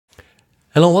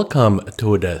Hello, welcome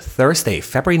to the Thursday,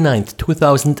 February 9th,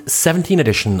 2017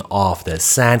 edition of the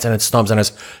SANS and Storm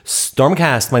Center's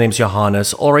Stormcast. My name is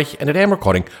Johannes Ulrich, and today I'm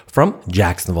recording from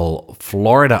Jacksonville,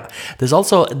 Florida. This is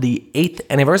also the 8th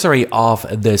anniversary of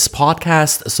this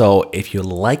podcast, so if you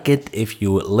like it, if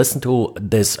you listen to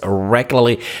this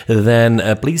regularly, then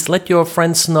please let your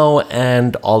friends know,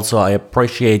 and also I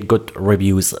appreciate good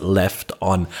reviews left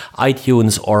on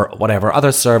iTunes or whatever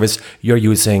other service you're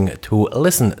using to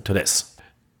listen to this.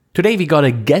 Today we got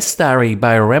a guest diary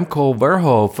by Remco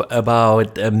Verhoef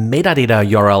about metadata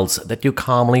URLs that you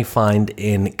commonly find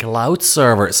in cloud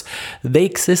servers. They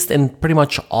exist in pretty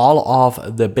much all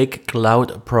of the big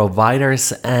cloud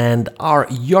providers and are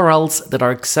URLs that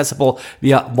are accessible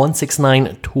via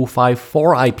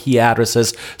 169.254 IP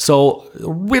addresses. So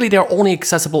really they're only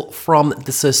accessible from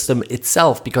the system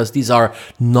itself because these are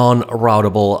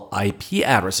non-routable IP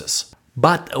addresses.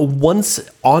 But once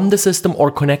on the system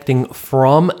or connecting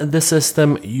from the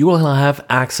system, you will have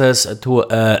access to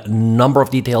a number of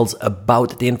details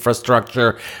about the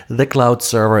infrastructure the cloud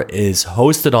server is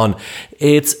hosted on.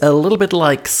 It's a little bit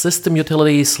like system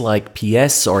utilities like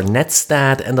PS or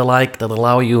Netstat and the like that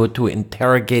allow you to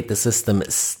interrogate the system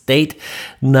state.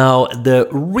 Now, the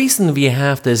reason we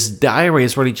have this diary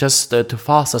is really just to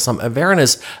foster some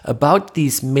awareness about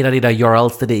these metadata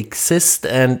URLs that exist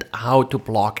and how to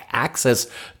block access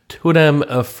to them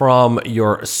from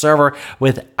your server.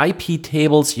 With IP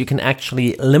tables, you can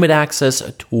actually limit access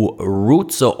to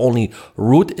root, so only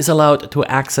root is allowed to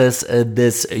access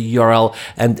this URL,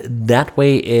 and that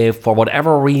way, if for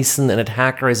whatever reason an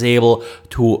attacker is able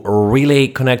to relay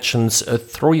connections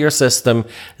through your system,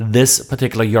 this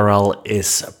particular URL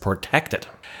is protected.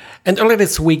 And earlier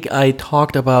this week, I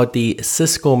talked about the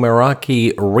Cisco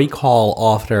Meraki recall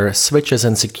of their switches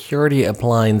and security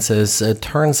appliances. It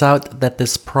turns out that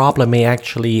this problem may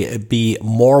actually be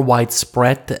more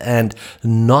widespread and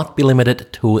not be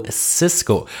limited to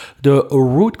Cisco. The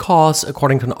root cause,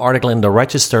 according to an article in the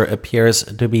Register, appears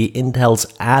to be Intel's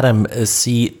Atom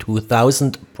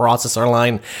C2000 processor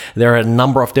line. There are a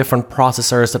number of different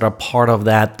processors that are part of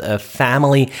that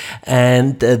family,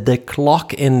 and the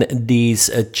clock in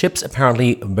these chips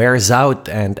apparently wears out,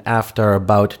 and after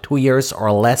about 2 years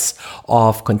or less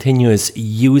of continuous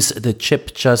use, the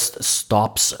chip just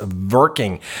stops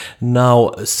working. Now,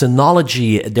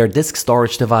 Synology, their disk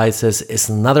storage devices, is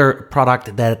another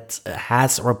product that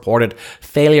has reported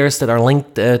failures that are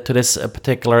linked to this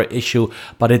particular issue,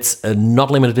 but it's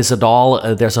not limited to this at all.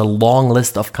 There's a long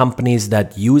list of companies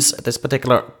that use this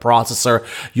particular processor.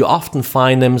 You often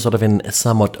find them sort of in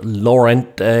somewhat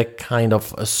lower-end kind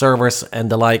of servers and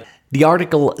the like. The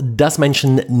article does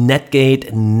mention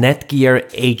Netgate, Netgear,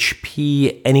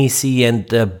 HP, NEC,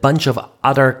 and a bunch of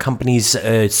other companies,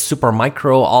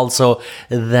 Supermicro also,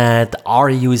 that are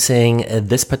using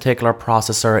this particular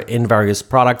processor in various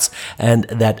products and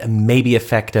that may be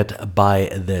affected by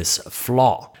this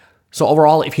flaw. So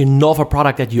overall, if you know of a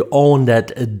product that you own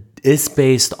that is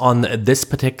based on this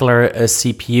particular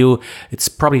CPU, it's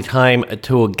probably time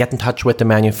to get in touch with the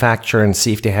manufacturer and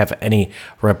see if they have any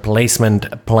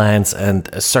replacement plans, and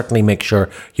certainly make sure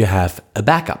you have a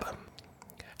backup.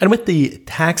 And with the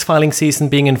tax filing season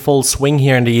being in full swing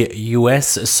here in the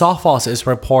US, Sophos is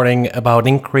reporting about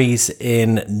an increase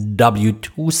in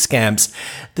W-2 scams.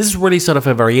 This is really sort of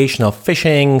a variation of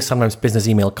phishing, sometimes business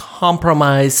email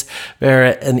compromise,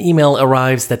 where an email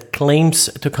arrives that claims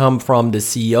to come from the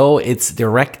CEO. It's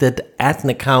directed at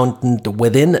an accountant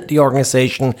within the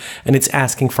organization, and it's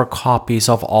asking for copies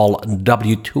of all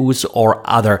W-2s or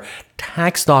other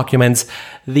tax documents.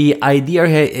 The idea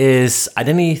here is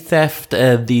identity theft.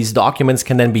 These documents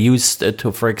can then be used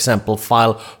to, for example,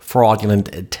 file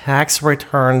fraudulent tax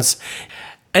returns.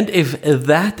 And if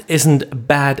that isn't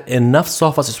bad enough,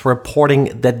 Sophos is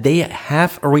reporting that they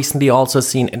have recently also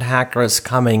seen attackers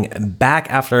coming back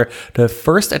after the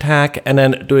first attack and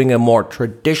then doing a more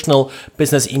traditional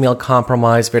business email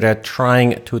compromise where they're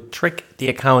trying to trick the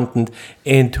accountant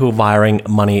into wiring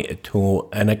money to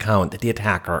an account that the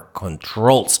attacker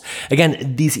controls.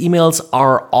 Again, these emails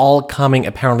are all coming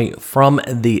apparently from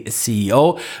the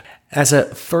CEO. As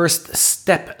a first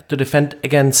step to defend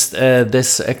against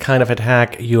this kind of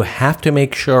attack, you have to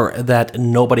make sure that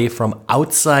nobody from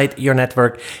outside your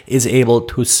network is able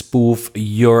to spoof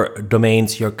your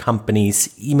domains, your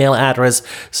company's email address.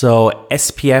 So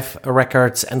SPF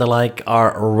records and the like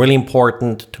are really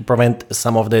important to prevent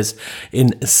some of this.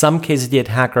 In some cases, the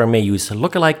attacker may use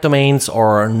lookalike domains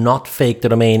or not fake the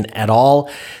domain at all.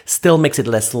 Still makes it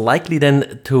less likely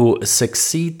then to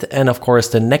succeed. And of course,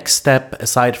 the next step,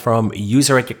 aside from from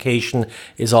user education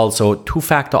is also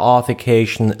two-factor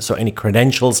authentication, so any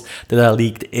credentials that are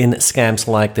leaked in scams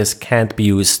like this can't be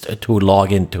used to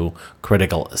log into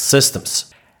critical systems.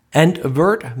 And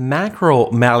Word macro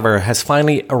malware has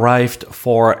finally arrived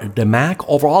for the Mac.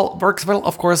 Overall, works well,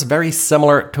 of course, very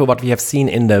similar to what we have seen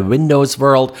in the Windows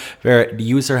world, where the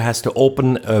user has to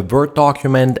open a Word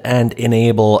document and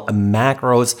enable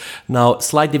macros. Now,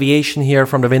 slight deviation here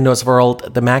from the Windows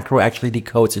world, the macro actually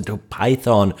decodes into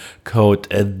Python code.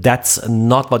 That's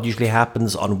not what usually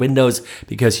happens on Windows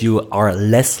because you are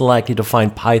less likely to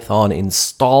find Python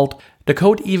installed. The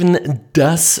code even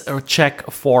does check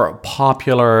for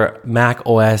popular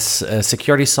macOS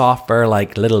security software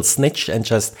like Little Snitch, and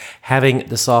just having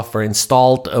the software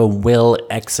installed will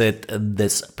exit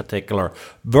this particular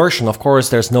version. Of course,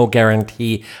 there's no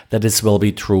guarantee that this will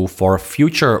be true for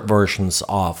future versions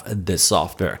of this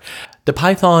software. The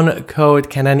Python code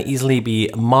can then easily be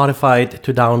modified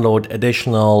to download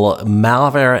additional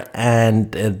malware,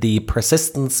 and the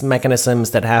persistence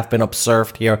mechanisms that have been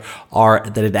observed here are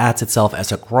that it adds itself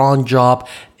as a cron job,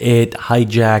 it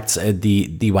hijacks the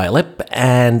dylib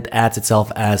and adds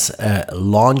itself as a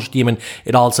launch daemon.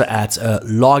 It also adds a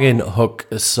login hook,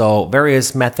 so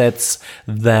various methods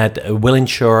that will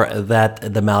ensure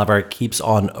that the malware keeps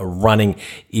on running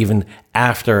even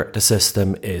after the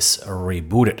system is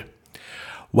rebooted.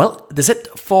 Well, that's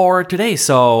it for today.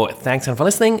 So thanks again for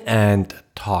listening, and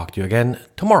talk to you again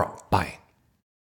tomorrow. Bye.